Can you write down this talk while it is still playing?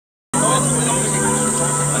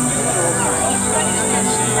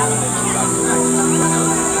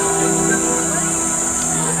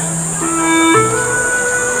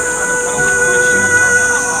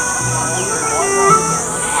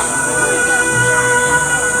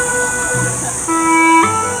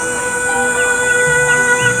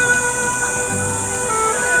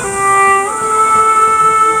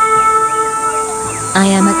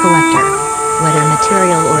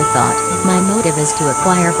objective is to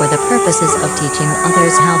acquire for the purposes of teaching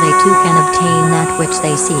others how they too can obtain that which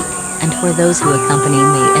they seek, and for those who accompany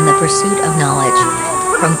me in the pursuit of knowledge.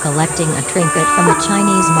 From collecting a trinket from a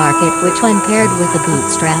Chinese market which when paired with a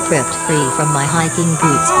bootstrap ripped free from my hiking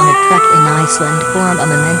boots on a trek in Iceland form a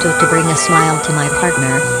memento to bring a smile to my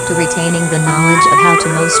partner, to retaining the knowledge of how to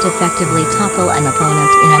most effectively topple an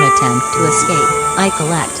opponent in an attempt to escape, I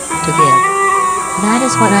collect, to give. That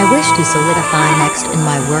is what I wish to solidify next in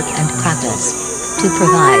my work and practice. To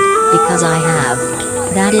provide, because I have.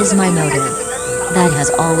 That is my motive. That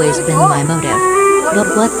has always been my motive.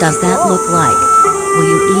 But what does that look like? Will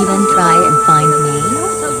you even try and find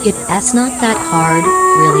me? It's not that hard,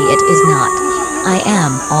 really it is not. I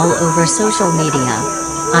am all over social media.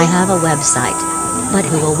 I have a website. But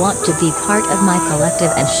who will want to be part of my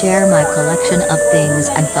collective and share my collection of things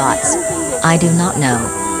and thoughts? I do not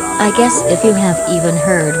know. I guess if you have even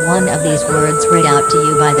heard one of these words read out to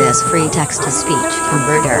you by this free text-to-speech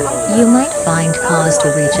converter, you might find cause to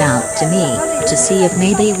reach out to me, to see if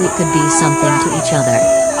maybe we could be something to each other.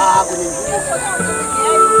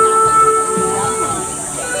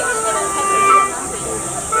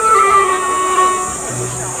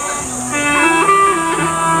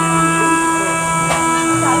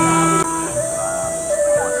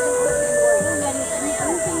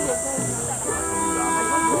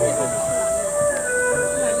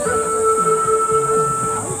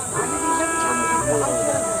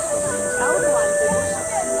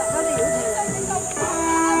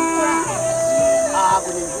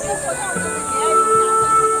 Happening.